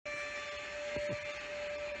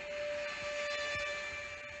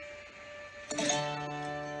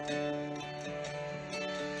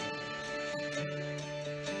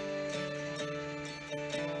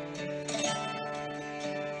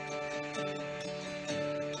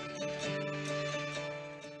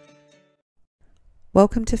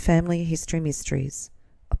Welcome to Family History Mysteries,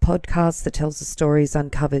 a podcast that tells the stories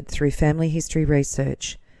uncovered through family history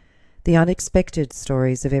research, the unexpected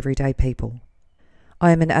stories of everyday people. I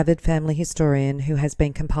am an avid family historian who has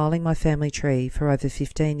been compiling my family tree for over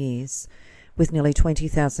 15 years, with nearly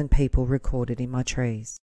 20,000 people recorded in my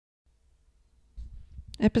trees.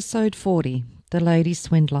 Episode 40, The Lady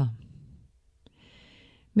Swindler.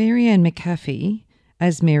 Ann McCaffey,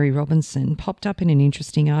 as Mary Robinson, popped up in an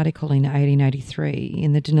interesting article in 1883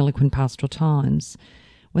 in the Deniliquin Pastoral Times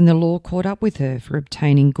when the law caught up with her for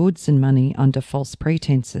obtaining goods and money under false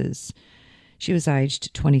pretences. She was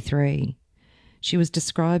aged 23. She was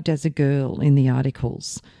described as a girl in the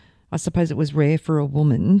articles. I suppose it was rare for a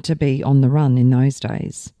woman to be on the run in those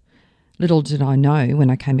days. Little did I know when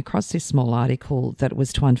I came across this small article that it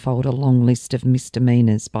was to unfold a long list of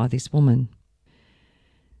misdemeanours by this woman.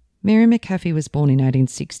 Mary McCaffey was born in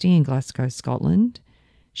 1860 in Glasgow, Scotland.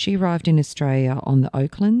 She arrived in Australia on the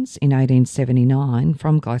Oaklands in 1879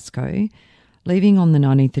 from Glasgow, leaving on the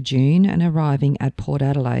 19th of June and arriving at Port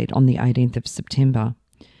Adelaide on the 18th of September.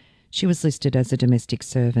 She was listed as a domestic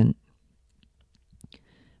servant.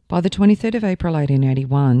 By the 23rd of April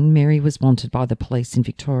 1881, Mary was wanted by the police in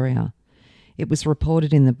Victoria. It was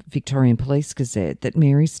reported in the Victorian Police Gazette that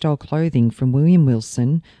Mary stole clothing from William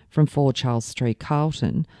Wilson from 4 Charles Street,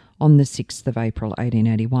 Carlton, on the 6th of April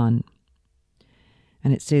 1881.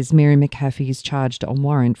 And it says Mary McCaffey is charged on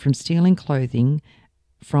warrant from stealing clothing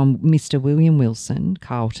from Mr. William Wilson,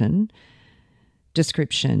 Carlton.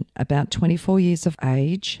 Description: about 24 years of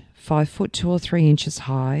age, 5 foot 2 or 3 inches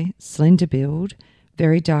high, slender build,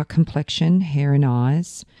 very dark complexion, hair and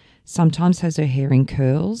eyes. Sometimes has her hair in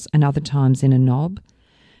curls and other times in a knob.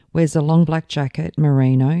 Wears a long black jacket,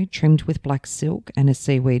 merino, trimmed with black silk and a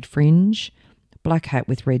seaweed fringe. Black hat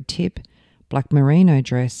with red tip, black merino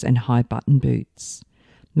dress and high button boots.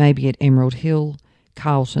 Maybe at Emerald Hill,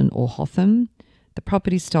 Carlton or Hotham. The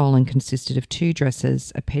property stolen consisted of 2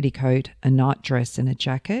 dresses, a petticoat, a night dress and a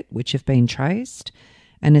jacket, which have been traced,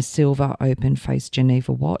 and a silver open-face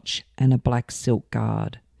Geneva watch and a black silk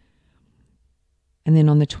guard. And then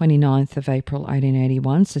on the 29th of April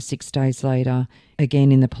 1881, so 6 days later,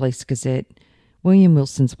 again in the Police Gazette, William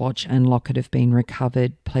Wilson's watch and locket have been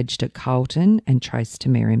recovered, pledged at Carlton and traced to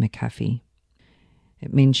Mary McCaffey.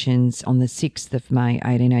 It mentions on the 6th of May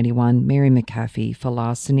 1881, Mary McCaffey for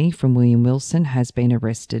larceny from William Wilson has been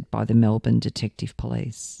arrested by the Melbourne Detective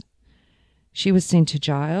Police. She was sent to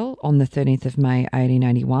jail on the 13th of May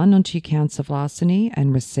 1881 on 2 counts of larceny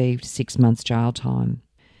and received 6 months jail time.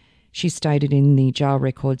 She stated in the jail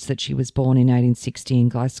records that she was born in 1860 in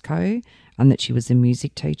Glasgow and that she was a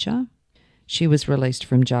music teacher. She was released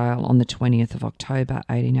from jail on the 20th of October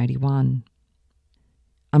 1881.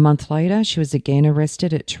 A month later, she was again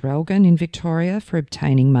arrested at Traralgon in Victoria for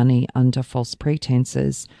obtaining money under false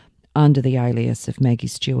pretences under the alias of Maggie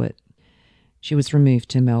Stewart. She was removed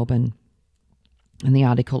to Melbourne. And the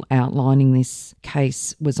article outlining this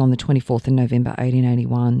case was on the 24th of November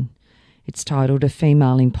 1881. It's titled A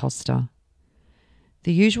Female Imposter.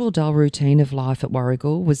 The usual dull routine of life at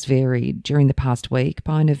Warrigal was varied during the past week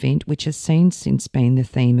by an event which has since been the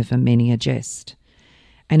theme of many a jest.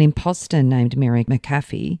 An imposter named Mary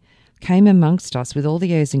McCaffey came amongst us with all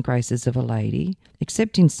the airs and graces of a lady,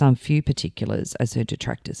 except in some few particulars, as her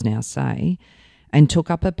detractors now say, and took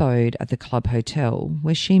up abode at the Club Hotel,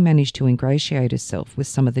 where she managed to ingratiate herself with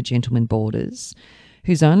some of the gentlemen boarders,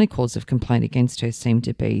 whose only cause of complaint against her seemed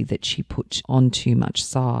to be that she put on too much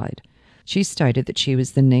side. She stated that she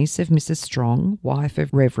was the niece of Mrs. Strong, wife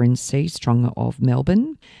of Reverend C. Strong of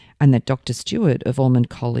Melbourne, and that Dr. Stewart of Ormond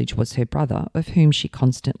College was her brother, of whom she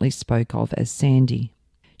constantly spoke of as Sandy.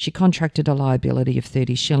 She contracted a liability of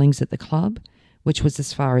 30 shillings at the club, which was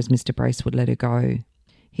as far as Mr. Brace would let her go.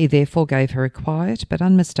 He therefore gave her a quiet but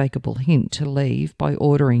unmistakable hint to leave by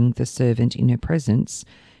ordering the servant in her presence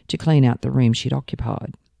to clean out the room she'd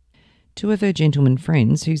occupied. 2 of her gentlemen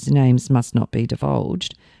friends, whose names must not be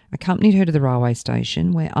divulged, accompanied her to the railway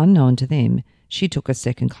station where, unknown to them, she took a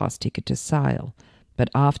second-class ticket to Sale, but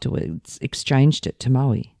afterwards exchanged it to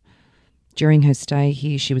Maui. During her stay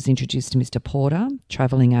here, she was introduced to Mr. Porter,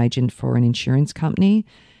 travelling agent for an insurance company,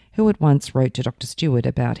 who at once wrote to Dr. Stewart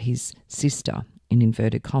about his sister, in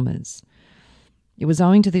inverted commas. It was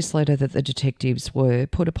owing to this letter that the detectives were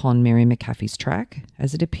put upon Mary McCaffey's track,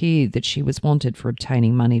 as it appeared that she was wanted for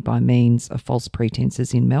obtaining money by means of false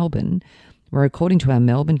pretences in Melbourne, where, according to our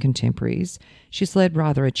Melbourne contemporaries, she's led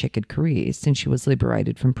rather a checkered career since she was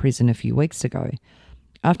liberated from prison a few weeks ago,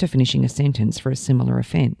 after finishing a sentence for a similar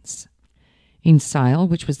offence. In Sale,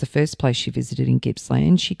 which was the first place she visited in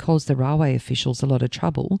Gippsland, she caused the railway officials a lot of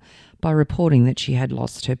trouble by reporting that she had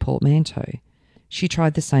lost her portmanteau. She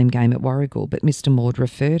tried the same game at Warragul, but Mr. Maud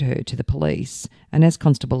referred her to the police, and as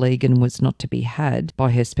Constable Egan was not to be had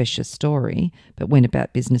by her specious story, but went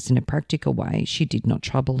about business in a practical way, she did not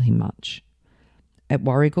trouble him much. At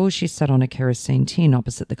Warragul, she sat on a kerosene tin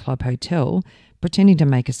opposite the Club Hotel, pretending to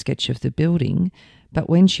make a sketch of the building, but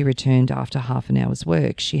when she returned after half an hour's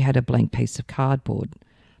work, she had a blank piece of cardboard.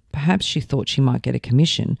 Perhaps she thought she might get a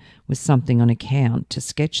commission with something on account to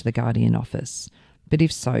sketch the Guardian office, but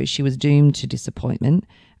if so, she was doomed to disappointment,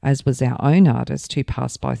 as was our own artist, who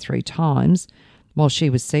passed by 3 times while she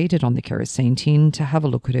was seated on the kerosene tin to have a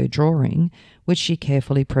look at her drawing, which she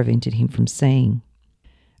carefully prevented him from seeing.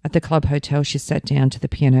 At the Club Hotel, she sat down to the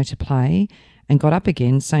piano to play and got up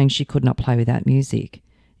again, saying she could not play without music.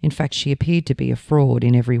 In fact, she appeared to be a fraud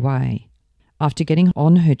in every way. After getting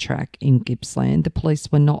on her track in Gippsland, the police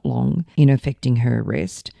were not long in effecting her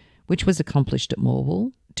arrest, which was accomplished at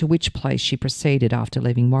Morwell, to which place she proceeded after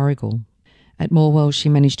leaving Warragul. At Morwell, she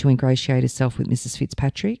managed to ingratiate herself with Mrs.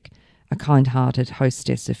 Fitzpatrick, a kind-hearted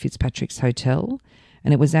hostess of Fitzpatrick's Hotel,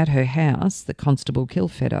 and it was at her house that Constable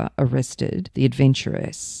Kilfedder arrested the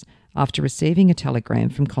adventuress after receiving a telegram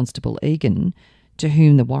from Constable Egan, to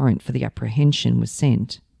whom the warrant for the apprehension was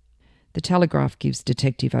sent. The Telegraph gives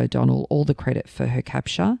Detective O'Donnell all the credit for her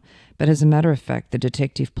capture, but as a matter of fact, the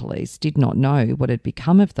detective police did not know what had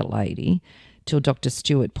become of the lady till Dr.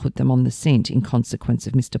 Stewart put them on the scent in consequence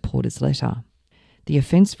of Mr. Porter's letter. The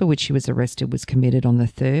offence for which she was arrested was committed on the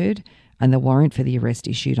 3rd, and the warrant for the arrest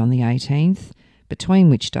issued on the 18th, between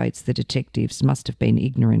which dates the detectives must have been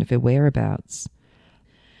ignorant of her whereabouts.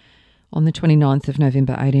 On the 29th of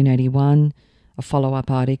November 1881, a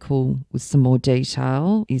follow-up article with some more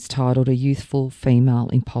detail is titled "A Youthful Female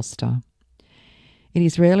Imposter." It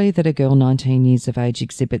is rarely that a girl 19 years of age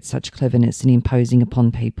exhibits such cleverness in imposing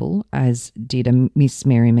upon people as did a Miss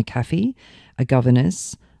Mary McCaffey, a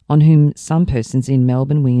governess, on whom some persons in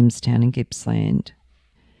Melbourne, Williamstown and Gippsland.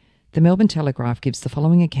 The Melbourne Telegraph gives the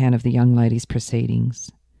following account of the young lady's proceedings.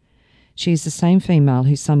 She is the same female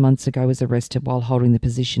who some months ago was arrested while holding the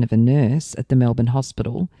position of a nurse at the Melbourne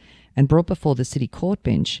Hospital and brought before the City Court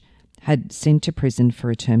bench, had sent to prison for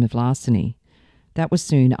a term of larceny. That was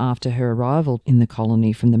soon after her arrival in the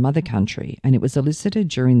colony from the mother country, and it was elicited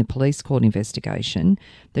during the police court investigation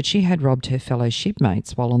that she had robbed her fellow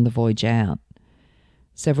shipmates while on the voyage out.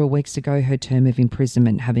 Several weeks ago, her term of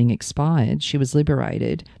imprisonment having expired, she was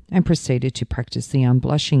liberated and proceeded to practice the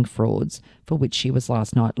unblushing frauds for which she was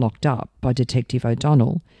last night locked up by Detective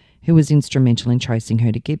O'Donnell, who was instrumental in tracing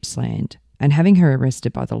her to Gippsland and having her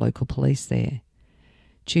arrested by the local police there.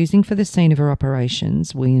 Choosing for the scene of her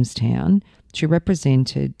operations, Williamstown, she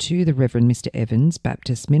represented to the Reverend Mr. Evans,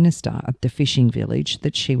 Baptist minister at the fishing village,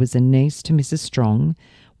 that she was a niece to Mrs. Strong,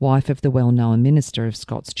 wife of the well-known minister of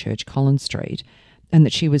Scott's Church, Collins Street, and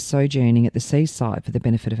that she was sojourning at the seaside for the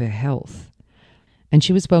benefit of her health. And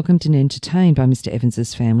she was welcomed and entertained by Mr.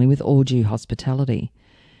 Evans's family with all due hospitality.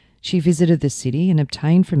 She visited the city and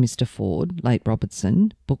obtained from Mr. Ford, late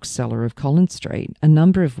Robertson, bookseller of Collins Street, a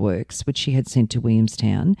number of works which she had sent to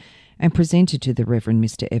Williamstown and presented to the Reverend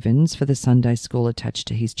Mr. Evans for the Sunday school attached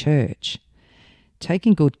to his church.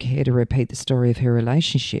 Taking good care to repeat the story of her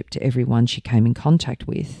relationship to everyone she came in contact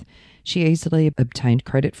with, she easily obtained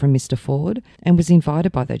credit from Mr. Ford and was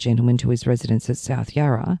invited by that gentleman to his residence at South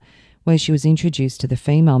Yarra, where she was introduced to the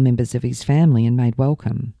female members of his family and made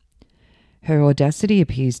welcome. Her audacity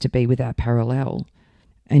appears to be without parallel,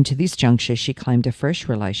 and to this juncture she claimed a fresh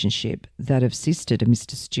relationship, that of sister to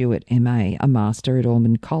Mr. Stewart, M.A., a master at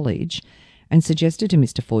Ormond College, and suggested to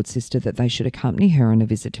Mr. Ford's sister that they should accompany her on a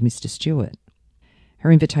visit to Mr. Stewart.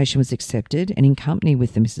 Her invitation was accepted, and in company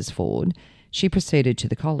with the Mrs. Ford, she proceeded to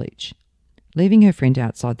the college. Leaving her friend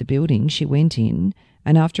outside the building, she went in,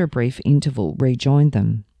 and after a brief interval rejoined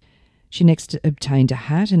them. She next obtained a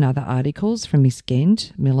hat and other articles from Miss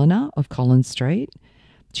Gent, milliner of Collins Street.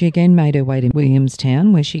 She again made her way to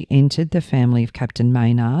Williamstown, where she entered the family of Captain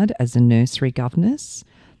Maynard as a nursery governess,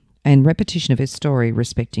 and repetition of her story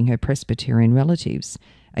respecting her Presbyterian relatives,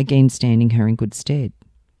 again standing her in good stead.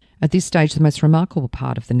 At this stage, the most remarkable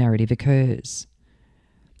part of the narrative occurs.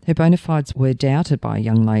 Her bona fides were doubted by a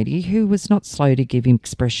young lady who was not slow to give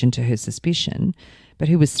expression to her suspicion, but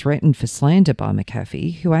who was threatened for slander by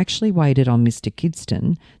McCaffey, who actually waited on Mr.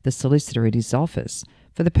 Kidston, the solicitor at his office,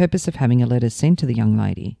 for the purpose of having a letter sent to the young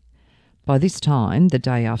lady. By this time, the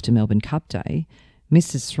day after Melbourne Cup Day,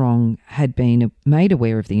 Mrs. Strong had been made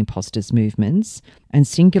aware of the imposter's movements and,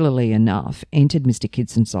 singularly enough, entered Mr.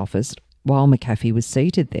 Kidson's office while McCaffey was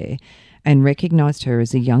seated there and recognised her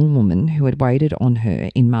as a young woman who had waited on her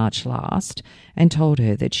in March last and told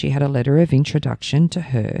her that she had a letter of introduction to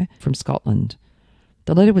her from Scotland.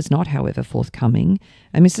 The letter was not, however, forthcoming,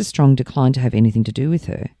 and Mrs. Strong declined to have anything to do with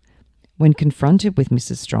her. When confronted with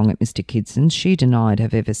Mrs. Strong at Mr. Kidson's, she denied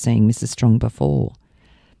have ever seen Mrs. Strong before.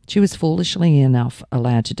 She was foolishly enough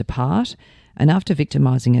allowed to depart, and after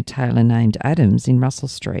victimising a tailor named Adams in Russell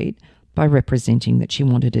Street by representing that she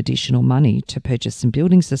wanted additional money to purchase some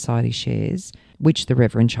building society shares, which the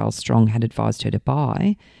Reverend Charles Strong had advised her to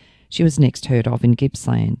buy, she was next heard of in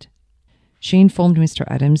Gippsland. She informed Mr.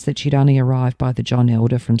 Adams that she'd only arrived by the John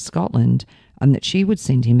Elder from Scotland and that she would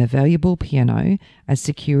send him a valuable piano as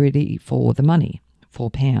security for the money,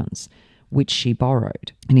 £4, which she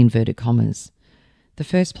borrowed, in inverted commas. The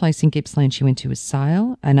first place in Gippsland she went to was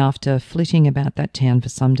Sale, and after flitting about that town for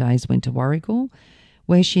some days went to Warrigal,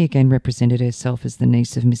 where she again represented herself as the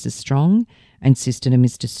niece of Mrs. Strong and sister to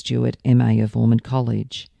Mr. Stewart, M.A. of Ormond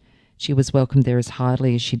College. She was welcomed there as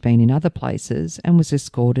heartily as she'd been in other places and was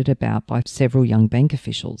escorted about by several young bank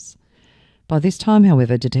officials. By this time,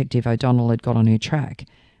 however, Detective O'Donnell had got on her track,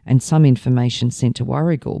 and some information sent to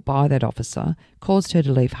Warrigal by that officer caused her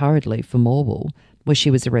to leave hurriedly for Morwell, where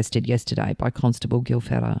she was arrested yesterday by Constable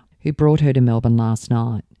Gilfetta, who brought her to Melbourne last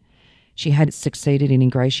night. She had succeeded in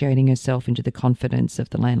ingratiating herself into the confidence of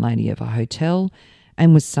the landlady of a hotel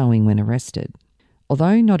and was sewing when arrested.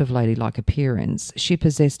 Although not of ladylike appearance, she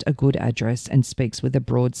possessed a good address and speaks with a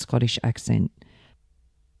broad Scottish accent.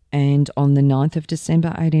 And on the 9th of December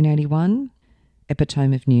 1881,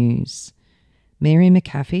 epitome of news. Mary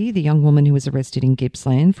McCaffey, the young woman who was arrested in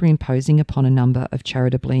Gippsland for imposing upon a number of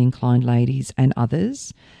charitably inclined ladies and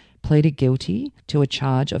others, pleaded guilty to a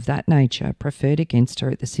charge of that nature preferred against her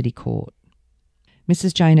at the City Court.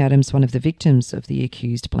 Mrs. Jane Adams, one of the victims of the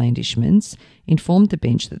accused blandishments, informed the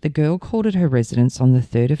bench that the girl called at her residence on the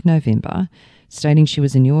 3rd of November, stating she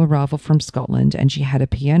was a new arrival from Scotland and she had a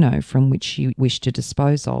piano from which she wished to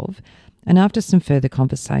dispose of, and after some further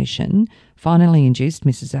conversation, finally induced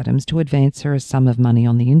Mrs. Adams to advance her a sum of money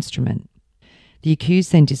on the instrument. The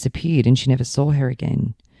accused then disappeared and she never saw her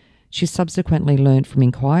again. She subsequently learnt from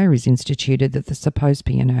inquiries instituted that the supposed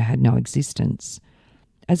piano had no existence.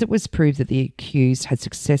 As it was proved that the accused had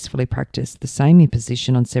successfully practised the same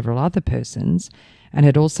imposition on several other persons and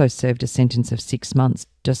had also served a sentence of 6 months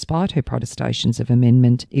despite her protestations of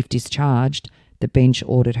amendment, if discharged, the bench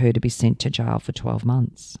ordered her to be sent to jail for 12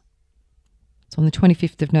 months. So on the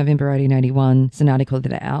 25th of November 1881, there's an article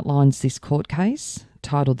that outlines this court case,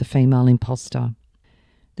 titled The Female Imposter.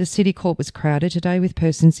 The City Court was crowded today with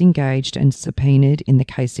persons engaged and subpoenaed in the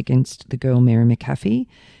case against the girl Mary McCaffey,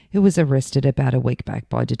 who was arrested about a week back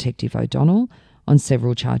by Detective O'Donnell on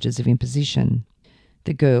several charges of imposition.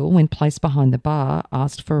 The girl, when placed behind the bar,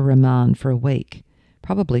 asked for a remand for a week.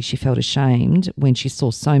 Probably she felt ashamed when she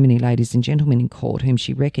saw so many ladies and gentlemen in court whom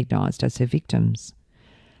she recognised as her victims.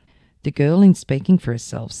 The girl, in speaking for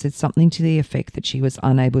herself, said something to the effect that she was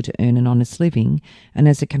unable to earn an honest living, and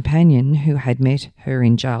as a companion who had met her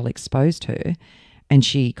in jail exposed her, and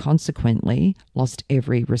she consequently lost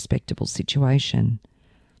every respectable situation.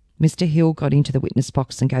 Mr. Hill got into the witness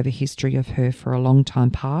box and gave a history of her for a long time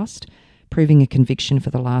past, proving a conviction for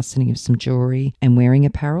the larceny of some jewellery and wearing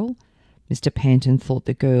apparel. Mr. Panton thought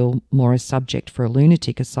the girl more a subject for a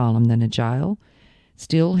lunatic asylum than a jail.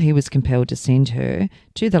 Still, he was compelled to send her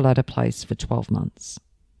to the latter place for 12 months.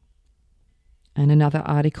 And another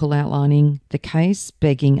article outlining the case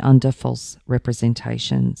begging under false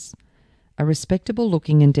representations. A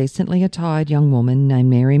respectable-looking and decently attired young woman named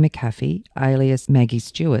Mary McCaffey, alias Maggie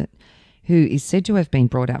Stewart, who is said to have been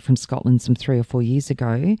brought out from Scotland some 3 or 4 years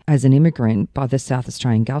ago as an immigrant by the South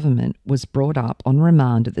Australian government, was brought up on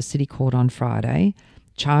remand at the City Court on Friday,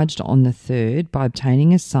 charged on the 3rd by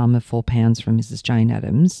obtaining a sum of £4 from Mrs. Jane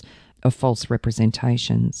Adams of false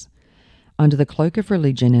representations. Under the cloak of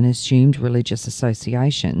religion and assumed religious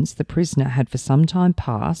associations, the prisoner had for some time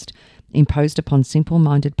past imposed upon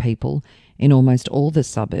simple-minded people in almost all the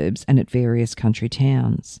suburbs and at various country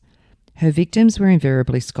towns. Her victims were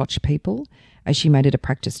invariably Scotch people, as she made it a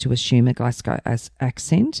practice to assume a Glasgow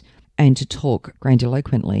accent and to talk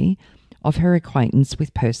grandiloquently of her acquaintance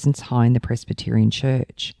with persons high in the Presbyterian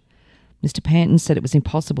Church. Mr. Panton said it was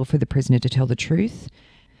impossible for the prisoner to tell the truth.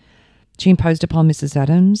 She imposed upon Mrs.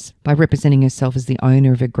 Adams by representing herself as the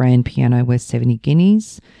owner of a grand piano worth 70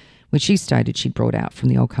 guineas, which she stated she'd brought out from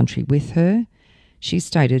the old country with her. She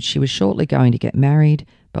stated she was shortly going to get married,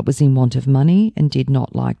 but was in want of money and did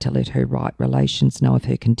not like to let her right relations know of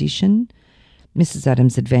her condition. Mrs.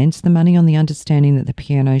 Adams advanced the money on the understanding that the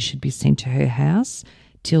piano should be sent to her house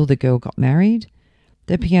till the girl got married.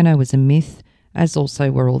 The piano was a myth, as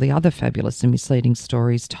also were all the other fabulous and misleading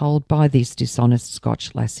stories told by this dishonest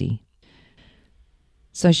Scotch lassie.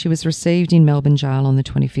 So she was received in Melbourne jail on the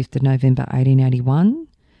 25th of November 1881.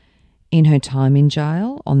 In her time in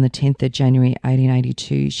jail, on the 10th of January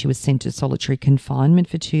 1882, she was sent to solitary confinement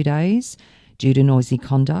for 2 days due to noisy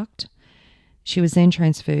conduct. She was then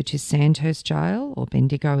transferred to Sandhurst Jail, or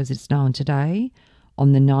Bendigo as it's known today,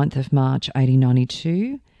 on the 9th of March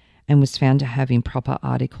 1892, and was found to have improper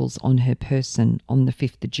articles on her person on the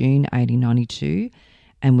 5th of June 1892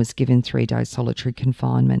 and was given 3 days solitary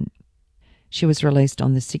confinement. She was released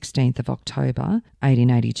on the 16th of October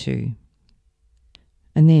 1882.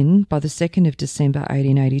 And then, by the 2nd of December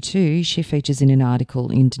 1882, she features in an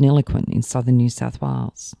article in Deniliquin in southern New South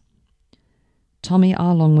Wales. Tommy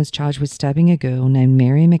Arlong was charged with stabbing a girl named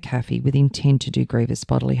Mary McCaffey with intent to do grievous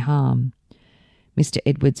bodily harm. Mr.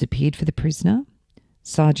 Edwards appeared for the prisoner.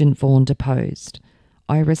 Sergeant Vaughan deposed.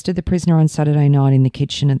 I arrested the prisoner on Saturday night in the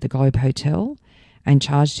kitchen at the Globe Hotel and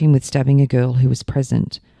charged him with stabbing a girl who was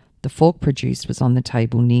present. The fork produced was on the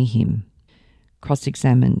table near him.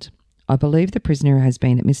 Cross-examined. I believe the prisoner has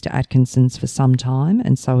been at Mr. Atkinson's for some time,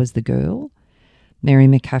 and so has the girl. Mary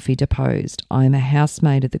McCaffey deposed. I am a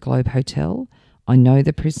housemaid at the Globe Hotel. I know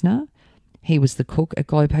the prisoner. He was the cook at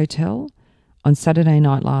Globe Hotel. On Saturday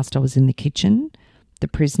night last I was in the kitchen. The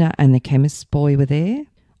prisoner and the chemist's boy were there.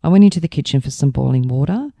 I went into the kitchen for some boiling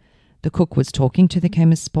water. The cook was talking to the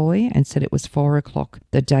chemist's boy and said it was 4 o'clock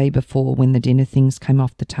the day before when the dinner things came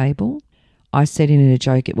off the table. I said in a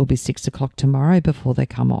joke it will be 6 o'clock tomorrow before they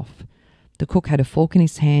come off. The cook had a fork in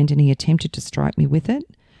his hand and he attempted to strike me with it.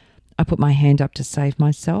 I put my hand up to save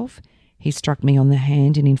myself. He struck me on the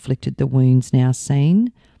hand and inflicted the wounds now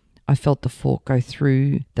seen. I felt the fork go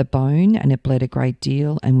through the bone and it bled a great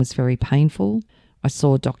deal and was very painful. I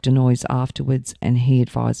saw Dr. Noyes afterwards and he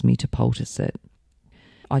advised me to poultice it.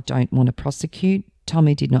 I don't want to prosecute.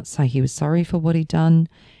 Tommy did not say he was sorry for what he'd done.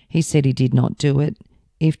 He said he did not do it.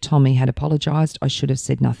 If Tommy had apologised, I should have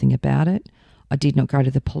said nothing about it. I did not go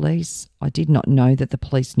to the police. I did not know that the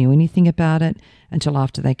police knew anything about it until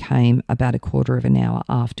after they came about a quarter of an hour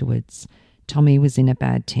afterwards. Tommy was in a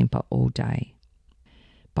bad temper all day.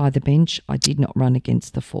 By the bench, I did not run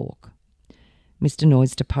against the fork. Mr.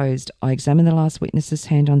 Noyes deposed. I examined the last witness's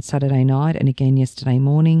hand on Saturday night and again yesterday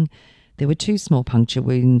morning. There were 2 small puncture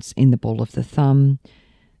wounds in the ball of the thumb.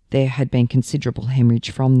 There had been considerable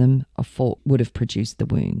hemorrhage from them. A fork would have produced the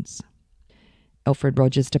wounds. Alfred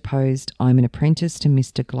Rogers deposed. I am an apprentice to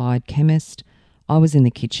Mr. Glyde, chemist. I was in the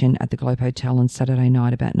kitchen at the Globe Hotel on Saturday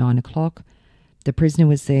night about 9 o'clock. The prisoner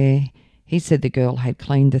was there. He said the girl had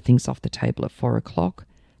cleaned the things off the table at 4 o'clock.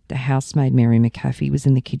 The housemaid, Mary McCaffey, was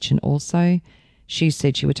in the kitchen also. She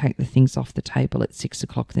said she would take the things off the table at 6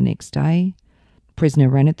 o'clock the next day. Prisoner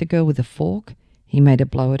ran at the girl with a fork. He made a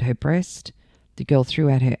blow at her breast. The girl threw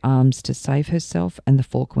out her arms to save herself and the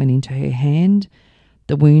fork went into her hand.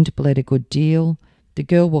 The wound bled a good deal. The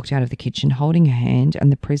girl walked out of the kitchen holding her hand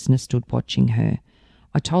and the prisoner stood watching her.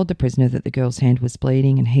 I told the prisoner that the girl's hand was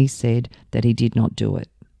bleeding and he said that he did not do it.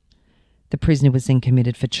 The prisoner was then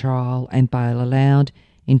committed for trial and bail allowed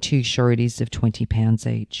in 2 sureties of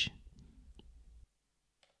 £20 each.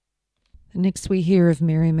 Next we hear of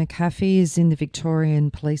Mary McCaffey is in the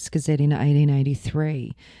Victorian Police Gazette in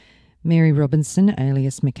 1883. Mary Robinson,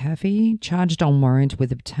 alias McCaffey, charged on warrant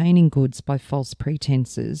with obtaining goods by false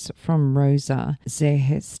pretences from Rosa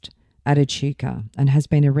Zerhest at Echuca and has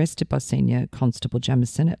been arrested by Senior Constable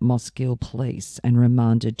Jamieson at Mossgiel Police and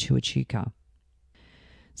remanded to Echuca.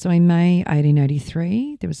 So in May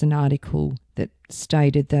 1883, there was an article that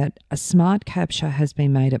stated that a smart capture has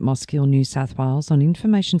been made at Mossgiel, New South Wales on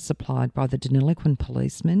information supplied by the Deniliquin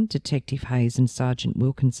policeman, Detective Hayes and Sergeant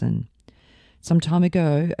Wilkinson. Some time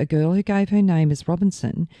ago, a girl who gave her name as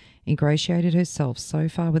Robinson ingratiated herself so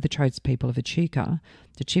far with the tradespeople of Echuca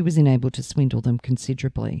that she was enabled to swindle them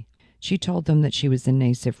considerably. She told them that she was the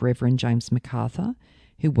niece of Reverend James MacArthur,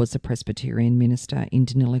 who was a Presbyterian minister in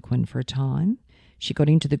Deniliquin for a time. She got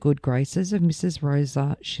into the good graces of Mrs.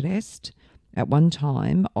 Rosa Zerhest, at one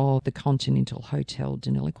time of the Continental Hotel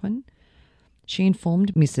Deniliquin. She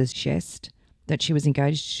informed Mrs. Zerhest that she was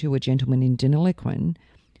engaged to a gentleman in Deniliquin,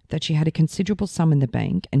 that she had a considerable sum in the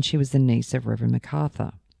bank and she was the niece of Reverend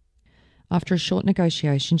MacArthur. After a short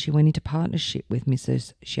negotiation, she went into partnership with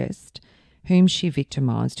Mrs. Zerhest, whom she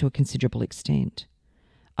victimised to a considerable extent.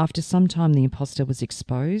 After some time, the impostor was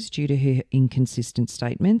exposed due to her inconsistent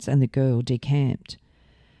statements and the girl decamped.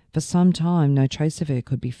 For some time, no trace of her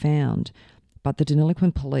could be found, but the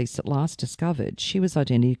Deniliquin police at last discovered she was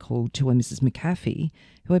identical to a Mrs. McCaffey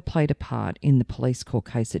who had played a part in the police court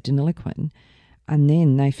case at Deniliquin, and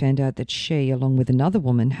then they found out that she, along with another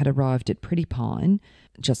woman, had arrived at Pretty Pine,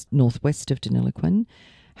 just northwest of Deniliquin,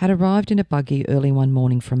 had arrived in a buggy early one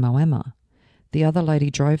morning from Moama. The other lady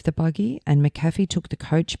drove the buggy, and McCaffey took the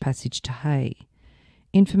coach passage to Hay.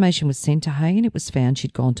 Information was sent to Hay, and it was found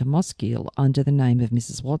she'd gone to Mosgiel under the name of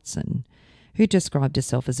Mrs. Watson, who described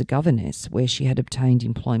herself as a governess where she had obtained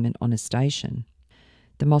employment on a station.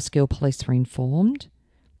 The Mosgiel police were informed.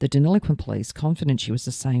 The Deniliquin police, confident she was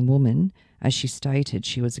the same woman, as she stated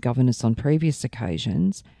she was a governess on previous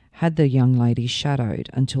occasions, had the young lady shadowed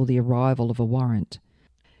until the arrival of a warrant.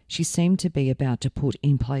 She seemed to be about to put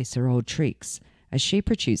in place her old tricks, as she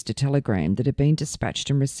produced a telegram that had been dispatched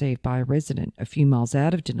and received by a resident a few miles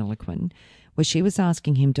out of Deniliquin, where she was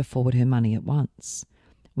asking him to forward her money at once.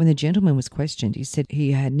 When the gentleman was questioned, he said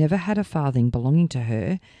he had never had a farthing belonging to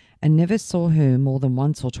her and never saw her more than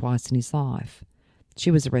once or twice in his life.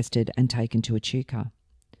 She was arrested and taken to Echuca.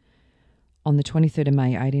 On the 23rd of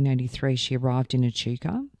May 1883, she arrived in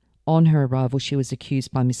Echuca. On her arrival, she was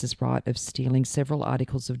accused by Mrs. Wright of stealing several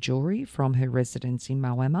articles of jewellery from her residence in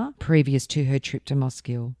Moama previous to her trip to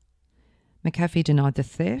Mosgiel. McCaffey denied the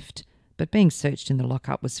theft, but being searched in the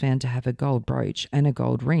lockup was found to have a gold brooch and a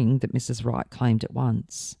gold ring that Mrs. Wright claimed at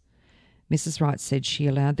once. Mrs. Wright said she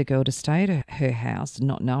allowed the girl to stay at her house,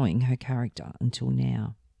 not knowing her character until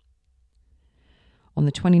now. On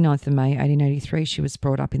the 29th of May 1883, she was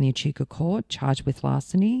brought up in the Echuca court, charged with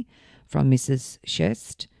larceny from Mrs.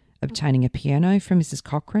 Shest, obtaining a piano from Mrs.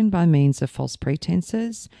 Cochrane by means of false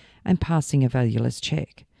pretences, and passing a valueless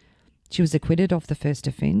cheque. She was acquitted of the first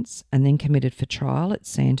offence and then committed for trial at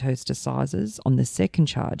Sandhurst Assizes on the second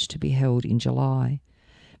charge to be held in July.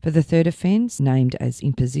 For the third offence, named as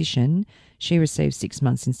imposition, she received 6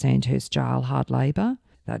 months in Sandhurst jail hard labour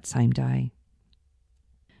that same day.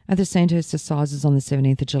 At the Sandhurst Assizes on the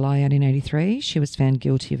 17th of July 1883, she was found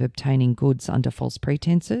guilty of obtaining goods under false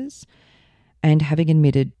pretences, and having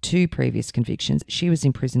admitted 2 previous convictions, she was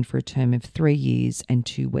imprisoned for a term of 3 years and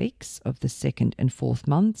 2 weeks of the 2nd and 4th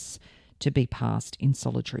months to be passed in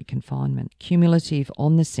solitary confinement. Cumulative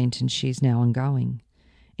on the sentence she is now ongoing.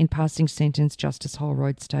 In passing sentence, Justice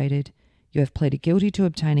Holroyd stated, "You have pleaded guilty to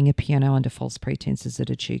obtaining a piano under false pretences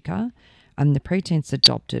at Echuca, and the pretence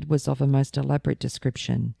adopted was of a most elaborate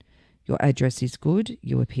description. Your address is good,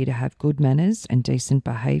 you appear to have good manners and decent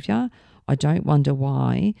behaviour. I don't wonder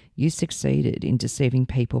why you succeeded in deceiving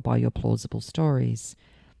people by your plausible stories.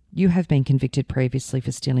 You have been convicted previously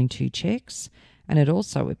for stealing 2 cheques, and it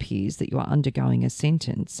also appears that you are undergoing a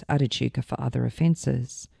sentence at Echuca for other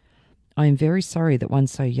offences. I am very sorry that one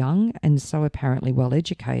so young and so apparently well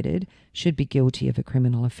educated should be guilty of a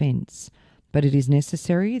criminal offence, but it is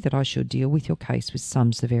necessary that I should deal with your case with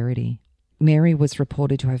some severity." Mary was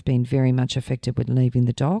reported to have been very much affected when leaving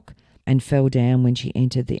the dock, and fell down when she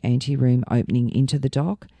entered the anteroom opening into the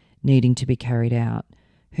dock, needing to be carried out,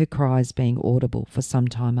 her cries being audible for some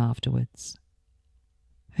time afterwards.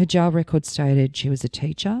 Her jail record stated she was a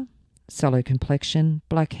teacher, sallow complexion,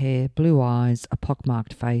 black hair, blue eyes, a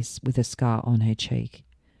pockmarked face with a scar on her cheek.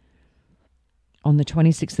 On the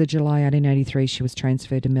 26th of July 1883, she was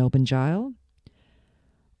transferred to Melbourne Jail.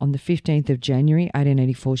 On the 15th of January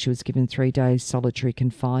 1884, she was given 3 days solitary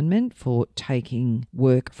confinement for taking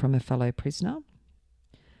work from a fellow prisoner,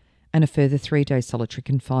 and a further 3 days solitary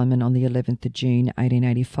confinement on the 11th of June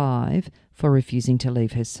 1885 for refusing to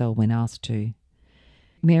leave her cell when asked to.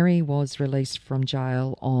 Mary was released from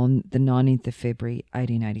jail on the 19th of February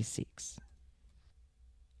 1886.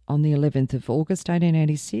 On the 11th of August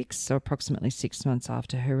 1886, so approximately 6 months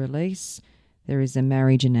after her release, there is a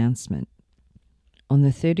marriage announcement. On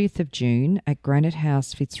the 30th of June at Granite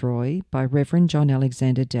House, Fitzroy, by Reverend John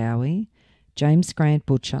Alexander Dowie, James Grant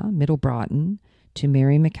Butcher, Middle Brighton, to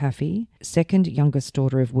Mary McCaffey, second youngest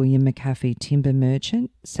daughter of William McCaffey, timber merchant,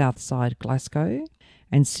 Southside, Glasgow,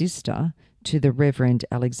 and sister to the Reverend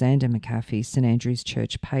Alexander McCaffey, St Andrew's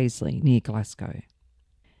Church, Paisley, near Glasgow.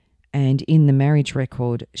 And in the marriage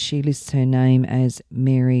record, she lists her name as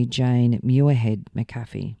Mary Jane Muirhead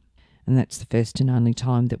McCaffey. And that's the first and only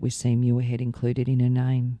time that we see Muirhead included in her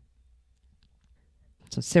name.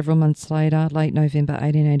 So several months later, late November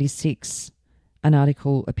 1886, an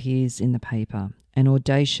article appears in the paper, "An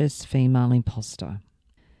Audacious Female Imposter."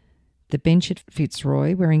 The bench at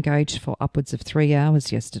Fitzroy were engaged for upwards of 3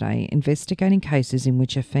 hours yesterday investigating cases in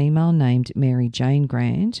which a female named Mary Jane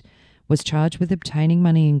Grant was charged with obtaining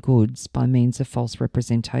money and goods by means of false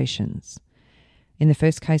representations. In the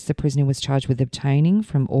first case, the prisoner was charged with obtaining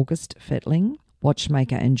from August Fetling,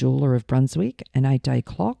 watchmaker and jeweller of Brunswick, an 8-day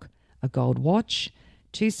clock, a gold watch,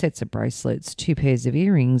 2 sets of bracelets, 2 pairs of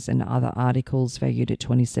earrings and other articles valued at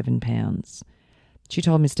 £27. She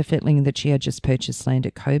told Mr. Fettling that she had just purchased land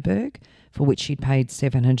at Coburg, for which she'd paid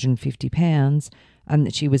 £750, and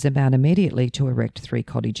that she was about immediately to erect 3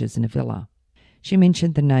 cottages and a villa. She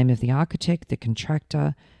mentioned the name of the architect, the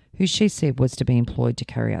contractor, who she said was to be employed to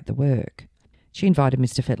carry out the work. She invited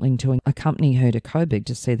Mr. Fettling to accompany her to Coburg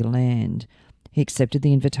to see the land. He accepted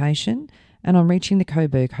the invitation, and on reaching the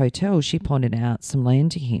Coburg Hotel, she pointed out some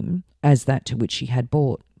land to him as that to which she had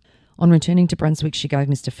bought. On returning to Brunswick, she gave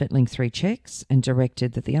Mr. Fettling 3 cheques and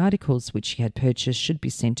directed that the articles which she had purchased should be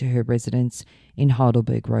sent to her residence in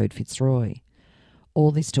Heidelberg Road, Fitzroy.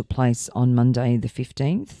 All this took place on Monday the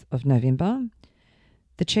 15th of November.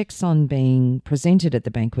 The cheques on being presented at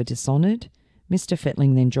the bank were dishonoured. Mr.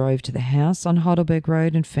 Fettling then drove to the house on Heidelberg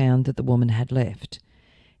Road and found that the woman had left.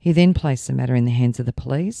 He then placed the matter in the hands of the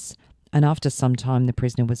police, and after some time the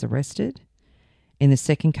prisoner was arrested. In the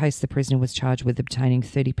second case, the prisoner was charged with obtaining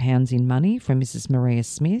 £30 in money from Mrs. Maria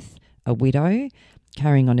Smith, a widow,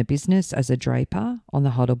 carrying on a business as a draper on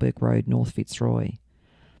the Heidelberg Road, North Fitzroy.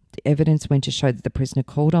 The evidence went to show that the prisoner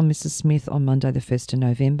called on Mrs. Smith on Monday the 1st of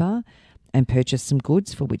November and purchased some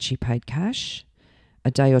goods for which she paid cash.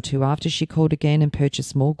 A day or two after, she called again and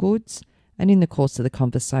purchased more goods, and in the course of the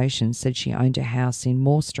conversation said she owned a house in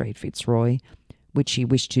Moore Street, Fitzroy, which she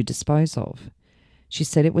wished to dispose of. She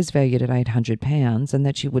said it was valued at £800 and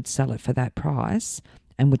that she would sell it for that price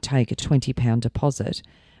and would take a £20 deposit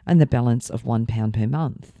and the balance of £1 per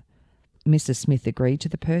month. Mrs. Smith agreed to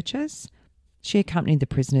the purchase. She accompanied the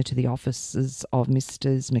prisoner to the offices of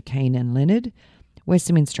Messrs. McKean and Leonard, where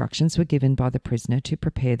some instructions were given by the prisoner to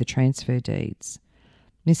prepare the transfer deeds.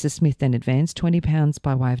 Mrs. Smith then advanced £20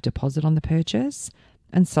 by way of deposit on the purchase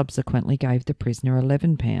and subsequently gave the prisoner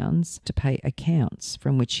 £11 to pay accounts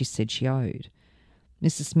from which she said she owed.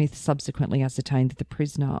 Mrs. Smith subsequently ascertained that the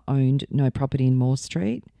prisoner owned no property in Moore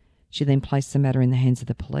Street. She then placed the matter in the hands of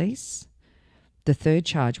the police. The third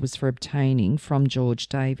charge was for obtaining from George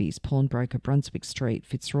Davies, pawnbroker, Brunswick Street,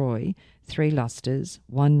 Fitzroy, 3 lustres,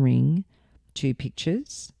 1 ring, 2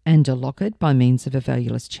 pictures, and a locket by means of a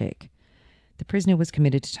valueless cheque. The prisoner was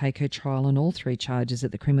committed to take her trial on all 3 charges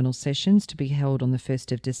at the criminal sessions to be held on the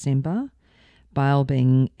 1st of December, bail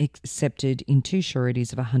being accepted in 2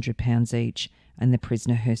 sureties of £100 each and the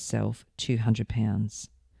prisoner herself £200.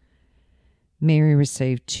 Mary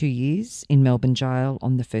received 2 years in Melbourne jail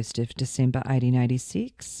on the 1st of December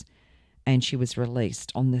 1886 and she was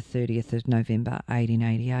released on the 30th of November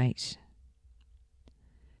 1888.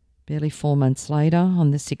 Barely 4 months later,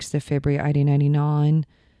 on the 6th of February 1889,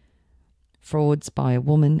 frauds by a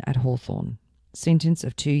woman at Hawthorn. Sentence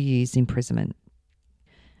of 2 years imprisonment.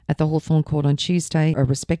 At the Hawthorn Court on Tuesday, a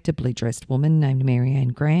respectably dressed woman named Mary Ann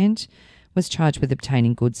Grant was charged with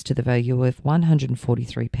obtaining goods to the value of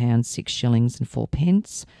 £143, 6 shillings and 4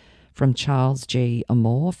 pence from Charles G.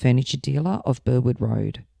 Amore, furniture dealer of Burwood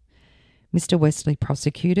Road. Mr. Wesley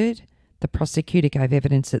prosecuted. The prosecutor gave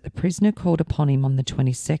evidence that the prisoner called upon him on the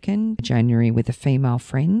 22nd of January with a female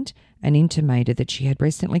friend and intimated that she had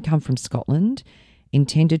recently come from Scotland,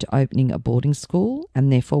 intended opening a boarding school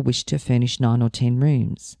and therefore wished to furnish 9 or 10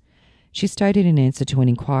 rooms. She stated in answer to an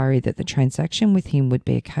inquiry that the transaction with him would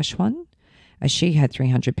be a cash one, as she had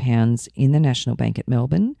 £300 in the National Bank at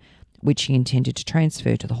Melbourne, which she intended to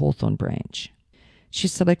transfer to the Hawthorn branch. She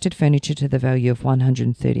selected furniture to the value of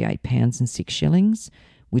 £138 and 6 shillings,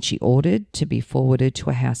 which he ordered to be forwarded to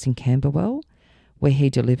a house in Camberwell, where he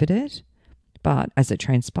delivered it. But as it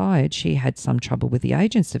transpired, she had some trouble with the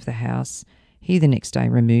agents of the house. He the next day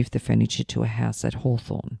removed the furniture to a house at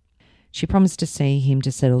Hawthorn. She promised to see him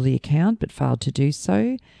to settle the account, but failed to do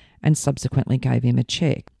so, and subsequently gave him a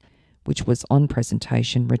cheque, which was on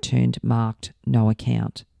presentation returned marked no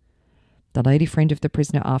account. The lady friend of the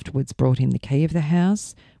prisoner afterwards brought him the key of the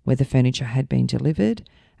house where the furniture had been delivered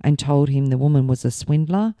and told him the woman was a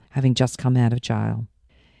swindler, having just come out of jail.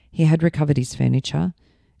 He had recovered his furniture.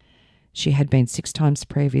 She had been 6 times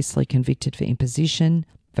previously convicted for imposition,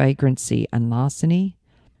 vagrancy and larceny.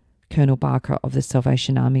 Colonel Barker of the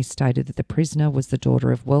Salvation Army stated that the prisoner was the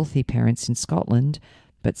daughter of wealthy parents in Scotland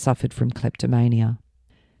but suffered from kleptomania.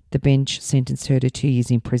 The bench sentenced her to 2 years'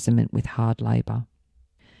 imprisonment with hard labour.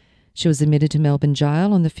 She was admitted to Melbourne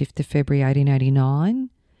Jail on the 5th of February 1889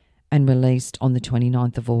 and released on the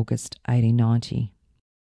 29th of August 1890.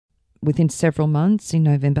 Within several months, in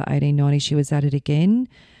November 1890, she was at it again,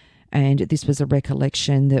 and this was a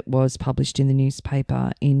recollection that was published in the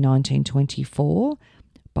newspaper in 1924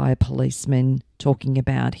 by a policeman talking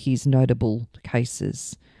about his notable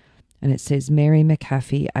cases. And it says, Mary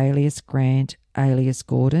McCaffey, alias Grant, alias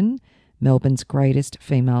Gordon, Melbourne's greatest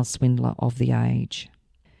female swindler of the age.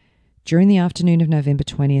 During the afternoon of November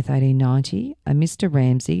 20th, 1890, a Mr.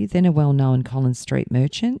 Ramsay, then a well-known Collins Street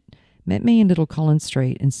merchant, met me in Little Collins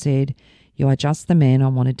Street and said, "You are just the man I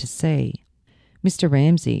wanted to see." Mr.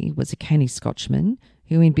 Ramsay was a canny Scotchman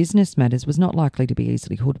who in business matters was not likely to be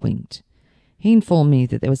easily hoodwinked. He informed me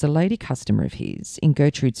that there was a lady customer of his in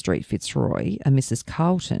Gertrude Street, Fitzroy, a Mrs.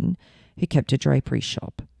 Carlton, who kept a drapery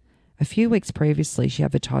shop. A few weeks previously she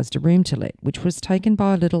advertised a room to let, which was taken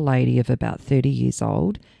by a little lady of about 30 years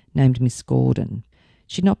old, named Miss Gordon.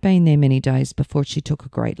 She'd not been there many days before she took a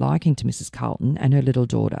great liking to Mrs. Carlton and her little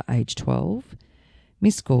daughter, aged 12.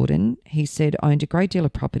 Miss Gordon, he said, owned a great deal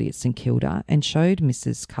of property at St Kilda and showed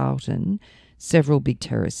Mrs. Carlton several big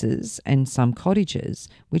terraces and some cottages,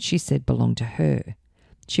 which she said belonged to her.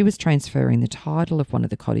 She was transferring the title of one of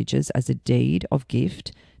the cottages as a deed of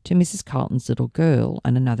gift to Mrs. Carlton's little girl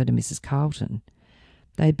and another to Mrs. Carlton.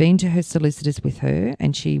 They had been to her solicitors with her,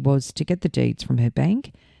 and she was to get the deeds from her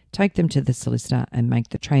bank, take them to the solicitor and make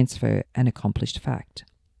the transfer an accomplished fact.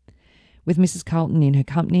 With Mrs. Carlton in her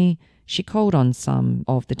company, she called on some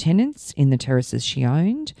of the tenants in the terraces she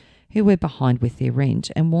owned who were behind with their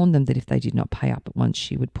rent and warned them that if they did not pay up at once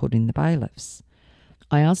she would put in the bailiffs.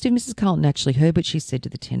 I asked if Mrs. Carlton actually heard what she said to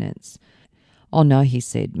the tenants. "Oh no," he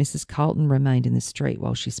said. Mrs. Carlton remained in the street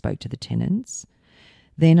while she spoke to the tenants.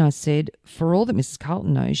 Then I said, for all that Mrs.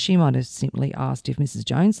 Carlton knows, she might have simply asked if Mrs.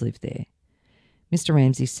 Jones lived there. Mr.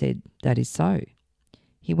 Ramsay said, "That is so."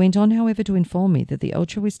 He went on, however, to inform me that the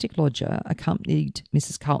altruistic lodger accompanied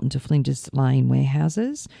Mrs. Carlton to Flinders Lane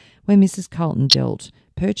warehouses, where Mrs. Carlton dealt,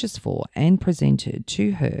 purchased for, and presented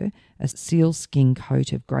to her a sealskin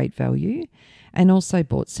coat of great value, and also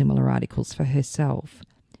bought similar articles for herself.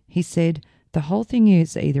 He said, "The whole thing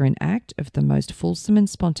is either an act of the most fulsome and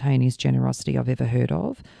spontaneous generosity I've ever heard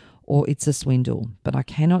of, or it's a swindle, but I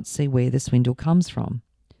cannot see where the swindle comes from."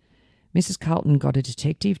 Mrs. Carlton got a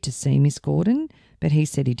detective to see Miss Gordon, but he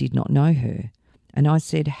said he did not know her. And I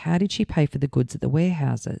said, "How did she pay for the goods at the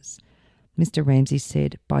warehouses?" Mr. Ramsay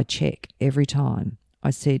said, "By cheque, every time." I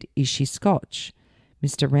said, "Is she Scotch?"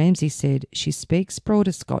 Mr. Ramsay said, "She speaks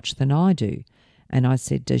broader Scotch than I do." And I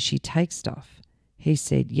said, "Does she take stuff?" He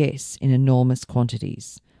said, "Yes, in enormous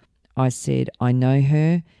quantities." I said, "I know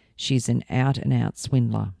her. She's an out-and-out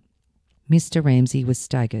swindler." Mr. Ramsay was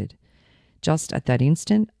staggered. Just at that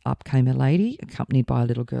instant, up came a lady, accompanied by a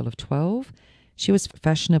little girl of 12. She was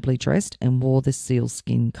fashionably dressed and wore the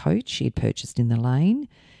sealskin coat she had purchased in the lane.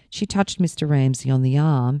 She touched Mr. Ramsay on the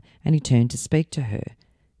arm, and he turned to speak to her.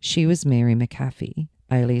 She was Mary McCaffey,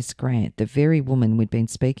 alias Grant, the very woman we'd been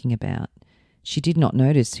speaking about. She did not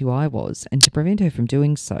notice who I was, and to prevent her from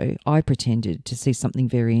doing so, I pretended to see something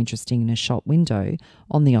very interesting in a shop window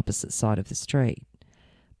on the opposite side of the street.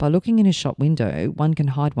 By looking in a shop window, one can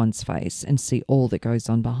hide one's face and see all that goes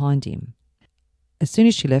on behind him. As soon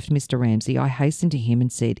as she left Mr. Ramsay, I hastened to him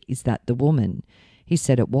and said, "Is that the woman?" He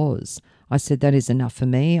said it was. I said, "That is enough for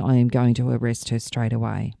me. I am going to arrest her straight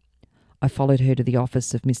away." I followed her to the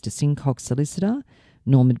office of Mr. Sincock's solicitor,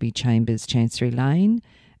 Normanby Chambers, Chancery Lane,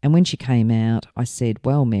 and when she came out, I said,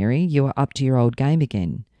 "Well, Mary, you are up to your old game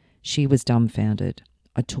again." She was dumbfounded.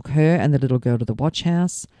 I took her and the little girl to the watch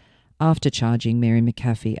house. After charging Mary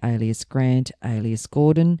McCaffey, alias Grant, alias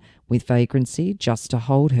Gordon, with vagrancy just to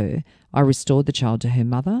hold her, I restored the child to her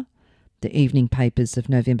mother. The evening papers of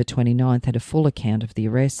November 29th had a full account of the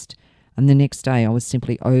arrest, and the next day I was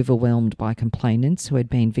simply overwhelmed by complainants who had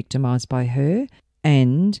been victimised by her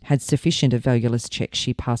and had sufficient of valueless cheques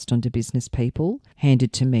she passed on to business people,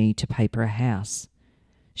 handed to me to paper a house.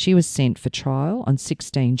 She was sent for trial on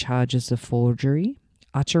 16 charges of forgery,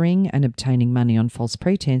 uttering and obtaining money on false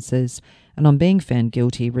pretences, and on being found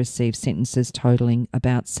guilty received sentences totalling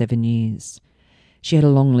about 7 years. She had a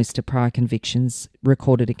long list of prior convictions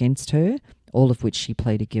recorded against her, all of which she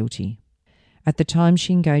pleaded guilty. At the time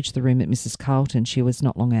she engaged the room at Mrs. Carlton, she was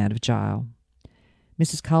not long out of jail.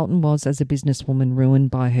 Mrs. Carlton was, as a businesswoman,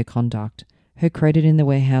 ruined by her conduct. Her credit in the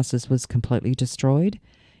warehouses was completely destroyed.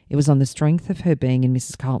 It was on the strength of her being in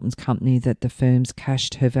Mrs. Carlton's company that the firms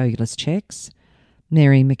cashed her valueless cheques.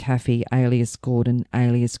 Mary McCaffey, alias Gordon,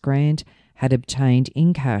 alias Grant, had obtained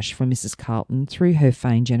in cash from Mrs. Carlton, through her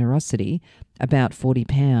feigned generosity, about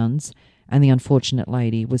 £40, and the unfortunate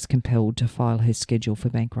lady was compelled to file her schedule for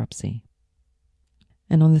bankruptcy.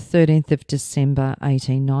 And on the 13th of December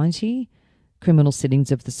 1890, criminal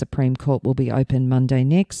sittings of the Supreme Court will be open Monday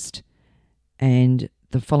next, and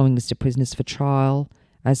the following list of prisoners for trial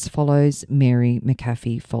as follows: Mary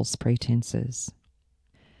McCaffey, false pretences.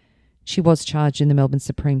 She was charged in the Melbourne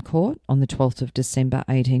Supreme Court on the 12th of December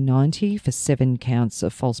 1890 for 7 counts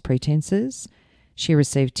of false pretences. She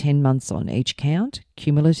received 10 months on each count,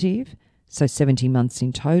 cumulative, so 70 months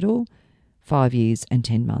in total, 5 years and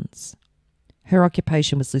 10 months. Her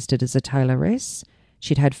occupation was listed as a tailoress.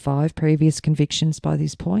 She'd had 5 previous convictions by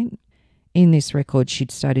this point. In this record,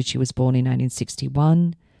 she'd stated she was born in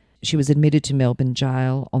 1861. She was admitted to Melbourne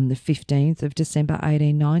Jail on the 15th of December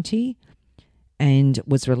 1890 and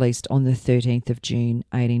was released on the 13th of June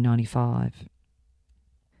 1895.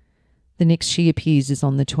 The next she appears is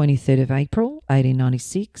on the 23rd of April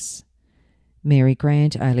 1896. Mary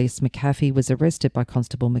Grant, alias McCaffey, was arrested by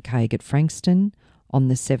Constable McCaig at Frankston on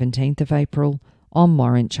the 17th of April on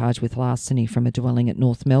warrant charged with larceny from a dwelling at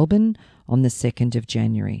North Melbourne on the 2nd of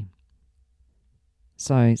January.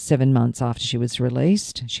 So 7 months after she was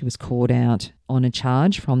released, she was called out on a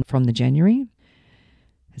charge from the January.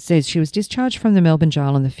 It says she was discharged from the Melbourne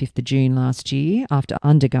Jail on the 5th of June last year after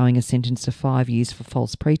undergoing a sentence of 5 years for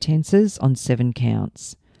false pretences on 7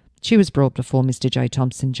 counts. She was brought before Mr J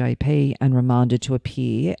Thompson JP and remanded to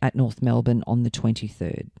appear at North Melbourne on the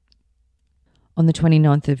 23rd. On the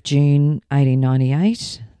 29th of June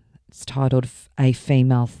 1898, it's titled A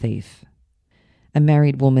Female Thief. A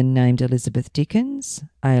married woman named Elizabeth Dickens,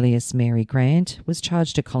 alias Mary Grant, was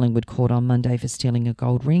charged at Collingwood Court on Monday for stealing a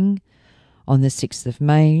gold ring. On the 6th of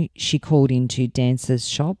May, she called into Dancer's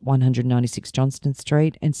shop, 196 Johnston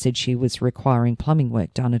Street, and said she was requiring plumbing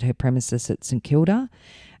work done at her premises at St Kilda,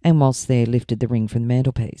 and whilst there lifted the ring from the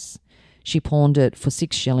mantelpiece. She pawned it for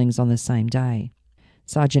 6 shillings on the same day.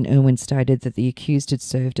 Sergeant Irwin stated that the accused had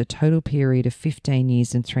served a total period of 15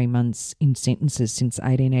 years and 3 months in sentences since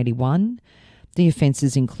 1881, the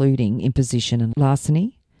offences including imposition and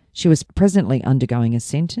larceny. She was presently undergoing a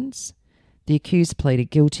sentence. The accused pleaded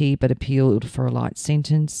guilty but appealed for a light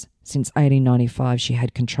sentence. Since 1895 she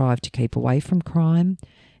had contrived to keep away from crime,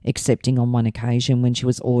 excepting on one occasion when she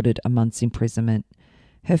was ordered a month's imprisonment.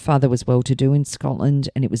 Her father was well-to-do in Scotland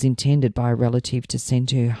and it was intended by a relative to send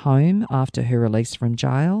her home after her release from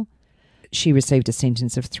jail. She received a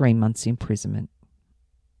sentence of 3 months' imprisonment.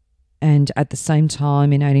 And at the same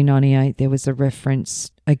time in 1898 there was a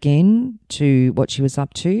reference again to what she was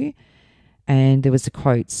up to. And there was a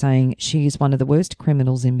quote saying, "She is one of the worst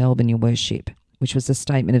criminals in Melbourne, your worship," which was a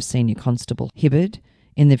statement of Senior Constable Hibbard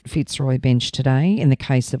in the Fitzroy bench today in the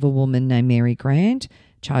case of a woman named Mary Grant,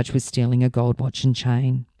 charged with stealing a gold watch and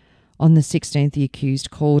chain. On the 16th, the accused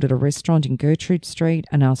called at a restaurant in Gertrude Street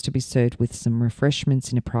and asked to be served with some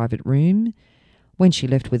refreshments in a private room. When she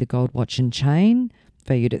left with a gold watch and chain,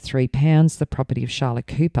 valued at £3, the property of Charlotte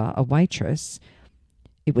Cooper, a waitress,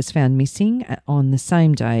 it was found missing. On the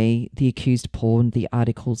same day, the accused pawned the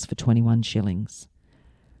articles for 21 shillings.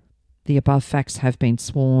 The above facts have been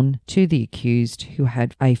sworn to the accused, who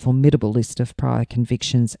had a formidable list of prior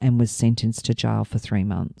convictions and was sentenced to jail for 3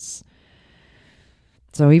 months.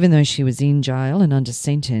 So even though she was in jail and under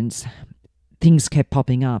sentence, things kept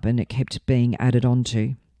popping up and it kept being added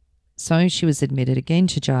onto. So she was admitted again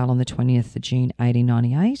to jail on the 20th of June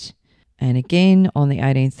 1898. And again, on the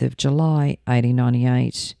 18th of July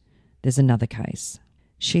 1898, there's another case.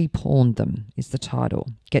 She Pawned Them is the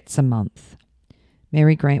title. Gets a month.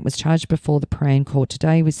 Mary Grant was charged before the Prahran Court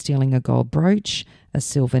today with stealing a gold brooch, a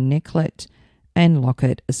silver necklet and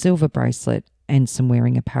locket, a silver bracelet and some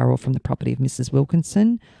wearing apparel from the property of Mrs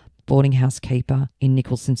Wilkinson, boarding house keeper in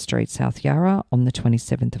Nicholson Street, South Yarra, on the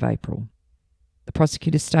 27th of April. The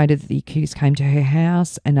prosecutor stated that the accused came to her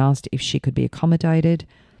house and asked if she could be accommodated.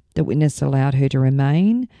 The witness allowed her to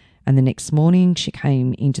remain, and the next morning she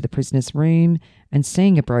came into the prisoner's room and,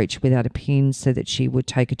 seeing a brooch without a pin, said that she would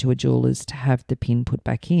take it to a jeweller's to have the pin put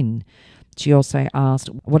back in. She also asked,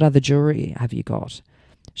 "What other jewellery have you got?"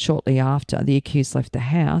 Shortly after, the accused left the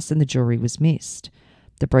house and the jewellery was missed.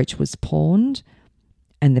 The brooch was pawned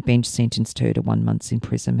and the bench sentenced her to 1 month's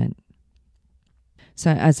imprisonment.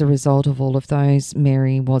 So as a result of all of those,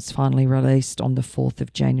 Mary was finally released on the 4th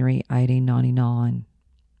of January 1899.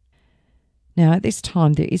 Now, at this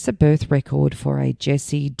time, there is a birth record for a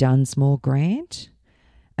Jessie Dunsmore Grant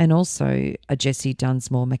and also a Jessie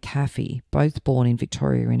Dunsmore McCaffey, both born in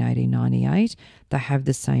Victoria in 1898. They have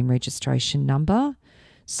the same registration number,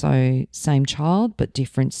 so same child but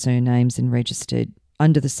different surnames and registered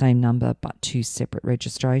under the same number but 2 separate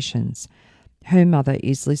registrations. Her mother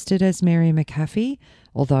is listed as Mary McCaffey,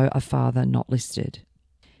 although a father not listed.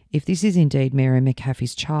 If this is indeed Mary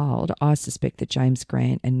McCaffey's child, I suspect that James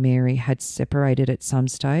Grant and Mary had separated at some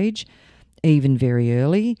stage, even very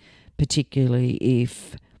early, particularly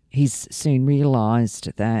if he's soon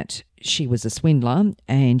realised that she was a swindler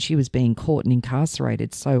and she was being caught and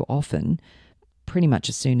incarcerated so often, pretty much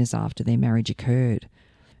as soon as after their marriage occurred.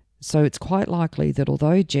 So it's quite likely that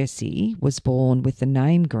although Jessie was born with the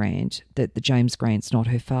name Grant, that the James Grant's not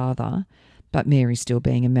her father, but Mary, still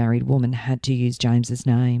being a married woman, had to use James's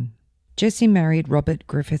name. Jessie married Robert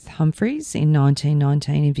Griffith Humphreys in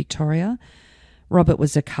 1919 in Victoria. Robert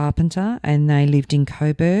was a carpenter and they lived in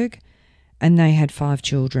Coburg, and they had 5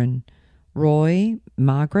 children. Roy,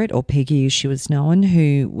 Margaret, or Peggy as she was known,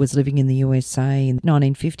 who was living in the USA in the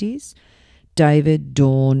 1950s, David,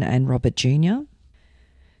 Dawn and Robert Jr.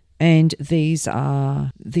 And these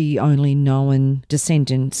are the only known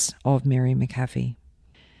descendants of Mary McCaffey.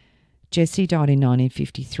 Jessie died in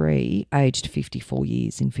 1953, aged 54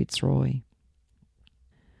 years in Fitzroy.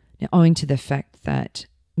 Now, owing to the fact that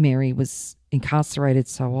Mary was incarcerated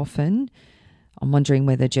so often, I'm wondering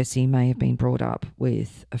whether Jessie may have been brought up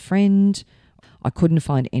with a friend. I couldn't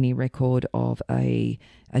find any record of a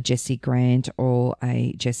Jessie Grant or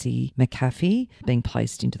a Jessie McCaffey being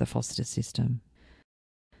placed into the foster system.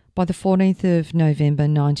 By the 14th of November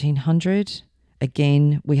 1900,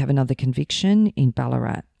 again, we have another conviction in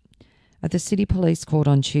Ballarat. At the City Police Court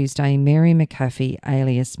on Tuesday, Mary McCaffey,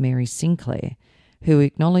 alias Mary Sinclair, who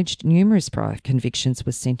acknowledged numerous prior convictions,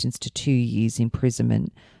 was sentenced to 2 years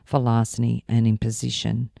imprisonment for larceny and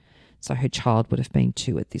imposition. So her child would have been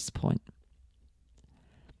 2 at this point.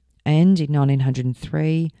 And in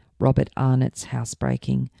 1903, Robert Arnott's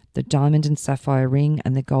housebreaking. The diamond and sapphire ring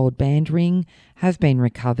and the gold band ring have been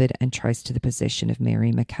recovered and traced to the possession of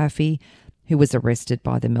Mary McCaffey, who was arrested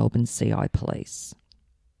by the Melbourne CI Police.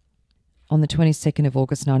 On the 22nd of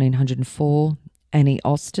August 1904, Annie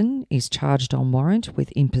Austin is charged on warrant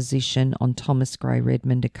with imposition on Thomas Gray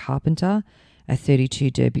Redmond, a carpenter, at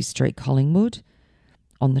 32 Derby Street, Collingwood.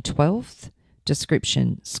 On the 12th,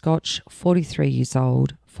 description: Scotch, 43 years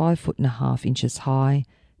old, 5'1.5" high,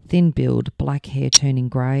 thin build, black hair turning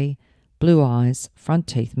grey, blue eyes, front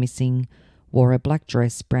teeth missing, wore a black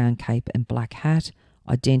dress, brown cape and black hat,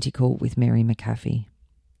 identical with Mary McCaffey.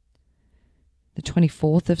 The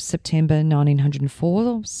 24th of September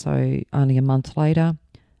 1904, so only a month later,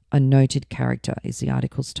 A Noted Character is the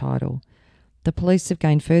article's title. The police have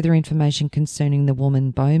gained further information concerning the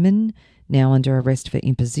woman Bowman, now under arrest for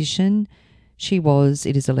imposition. She was,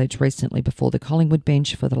 it is alleged, recently before the Collingwood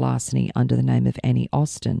bench for the larceny under the name of Annie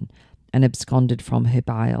Austin and absconded from her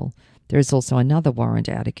bail. There is also another warrant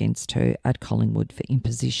out against her at Collingwood for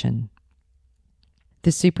imposition.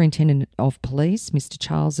 The Superintendent of Police, Mr.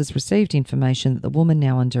 Charles, has received information that the woman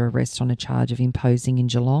now under arrest on a charge of imposing in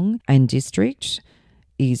Geelong and District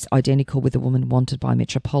is identical with the woman wanted by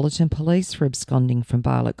Metropolitan Police for absconding from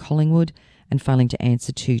bail at Collingwood and failing to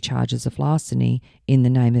answer 2 charges of larceny in the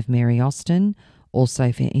name of Mary Austin,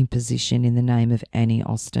 also for imposition in the name of Annie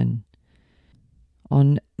Austin.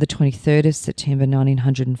 On the 23rd of September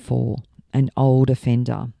 1904, an old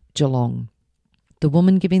offender, Geelong. The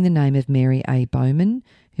woman giving the name of Mary A. Bowman,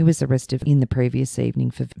 who was arrested in the previous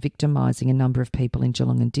evening for victimising a number of people in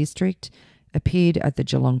Geelong and District, appeared at the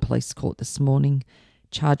Geelong Police Court this morning,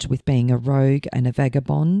 charged with being a rogue and a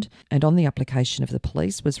vagabond, and on the application of the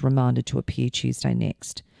police was remanded to appear Tuesday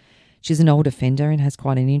next. She's an old offender and has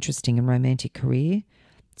quite an interesting and romantic career.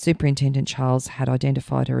 Superintendent Charles had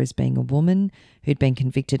identified her as being a woman who'd been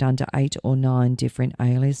convicted under 8 or 9 different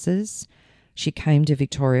aliases. She came to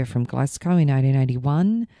Victoria from Glasgow in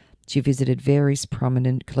 1881. She visited various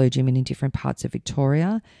prominent clergymen in different parts of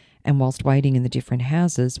Victoria, and whilst waiting in the different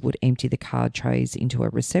houses would empty the card trays into a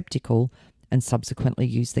receptacle and subsequently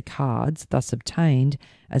use the cards thus obtained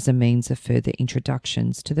as a means of further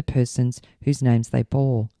introductions to the persons whose names they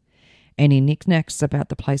bore. Any knickknacks about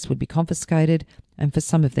the place would be confiscated, and for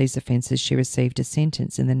some of these offences she received a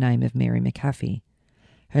sentence in the name of Mary McCaffey.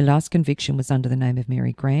 Her last conviction was under the name of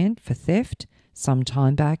Mary Grant for theft some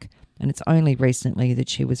time back, and it's only recently that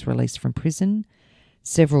she was released from prison.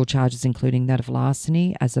 Several charges, including that of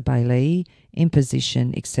larceny as a bailee,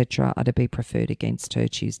 imposition, etc., are to be preferred against her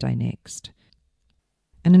Tuesday next.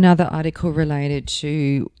 And another article related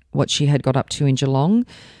to what she had got up to in Geelong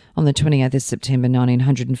on the 28th of September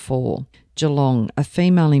 1904. Geelong, a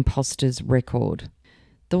female imposter's record.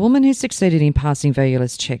 The woman who succeeded in passing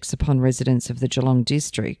valueless cheques upon residents of the Geelong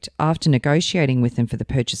district after negotiating with them for the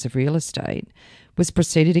purchase of real estate was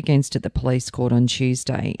proceeded against at the police court on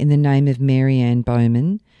Tuesday in the name of Mary Ann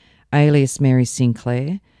Bowman, alias Mary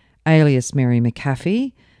Sinclair, alias Mary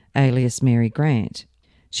McCaffey, alias Mary Grant.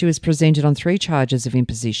 She was presented on 3 charges of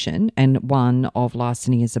imposition and 1 of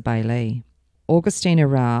larceny as a bailee. Augustina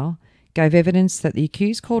Rao gave evidence that the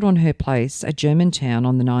accused called on her place at Germantown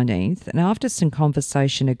on the 19th and after some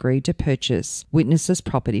conversation agreed to purchase witness's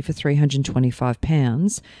property for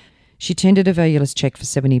 £325. She tendered a valueless cheque for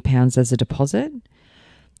 £70 as a deposit.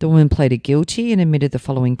 The woman pleaded guilty and admitted the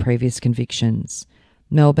following previous convictions: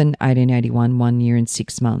 Melbourne, 1881, 1 year and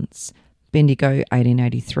 6 months. Bendigo,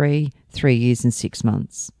 1883, 3 years and 6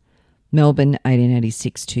 months. Melbourne,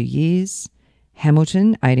 1886, 2 years.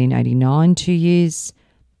 Hamilton, 1889, 2 years.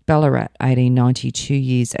 Ballarat, 1890, 2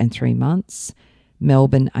 years and 3 months.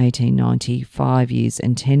 Melbourne, 1890, 5 years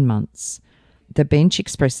and 10 months. The bench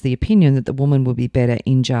expressed the opinion that the woman would be better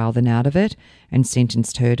in jail than out of it and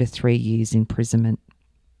sentenced her to 3 years imprisonment.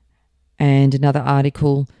 And another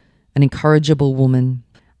article, an incorrigible woman,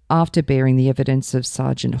 after bearing the evidence of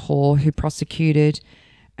Sergeant Hoare, who prosecuted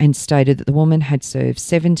and stated that the woman had served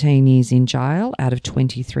 17 years in jail out of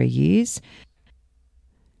 23 years.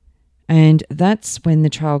 And that's when the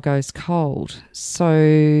trial goes cold.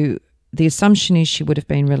 So the assumption is she would have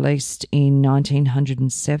been released in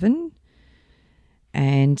 1907.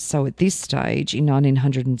 And so at this stage, in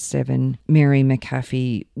 1907, Mary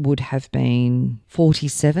McCaffey would have been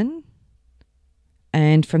 47.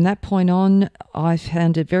 And from that point on, I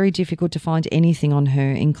found it very difficult to find anything on her,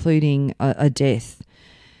 including a death.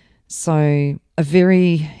 So a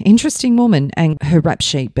very interesting woman, and her rap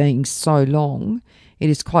sheet being so long, it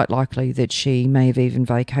is quite likely that she may have even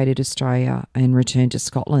vacated Australia and returned to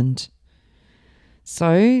Scotland.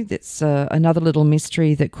 So that's another little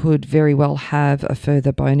mystery that could very well have a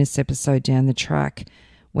further bonus episode down the track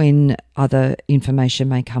when other information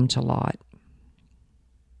may come to light.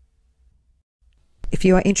 If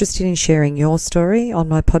you are interested in sharing your story on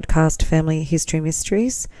my podcast, Family History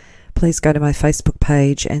Mysteries, please go to my Facebook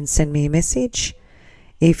page and send me a message.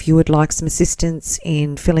 If you would like some assistance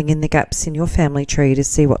in filling in the gaps in your family tree to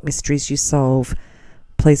see what mysteries you solve,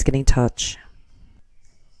 please get in touch.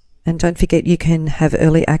 And don't forget, you can have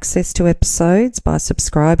early access to episodes by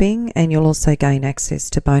subscribing, and you'll also gain access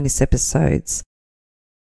to bonus episodes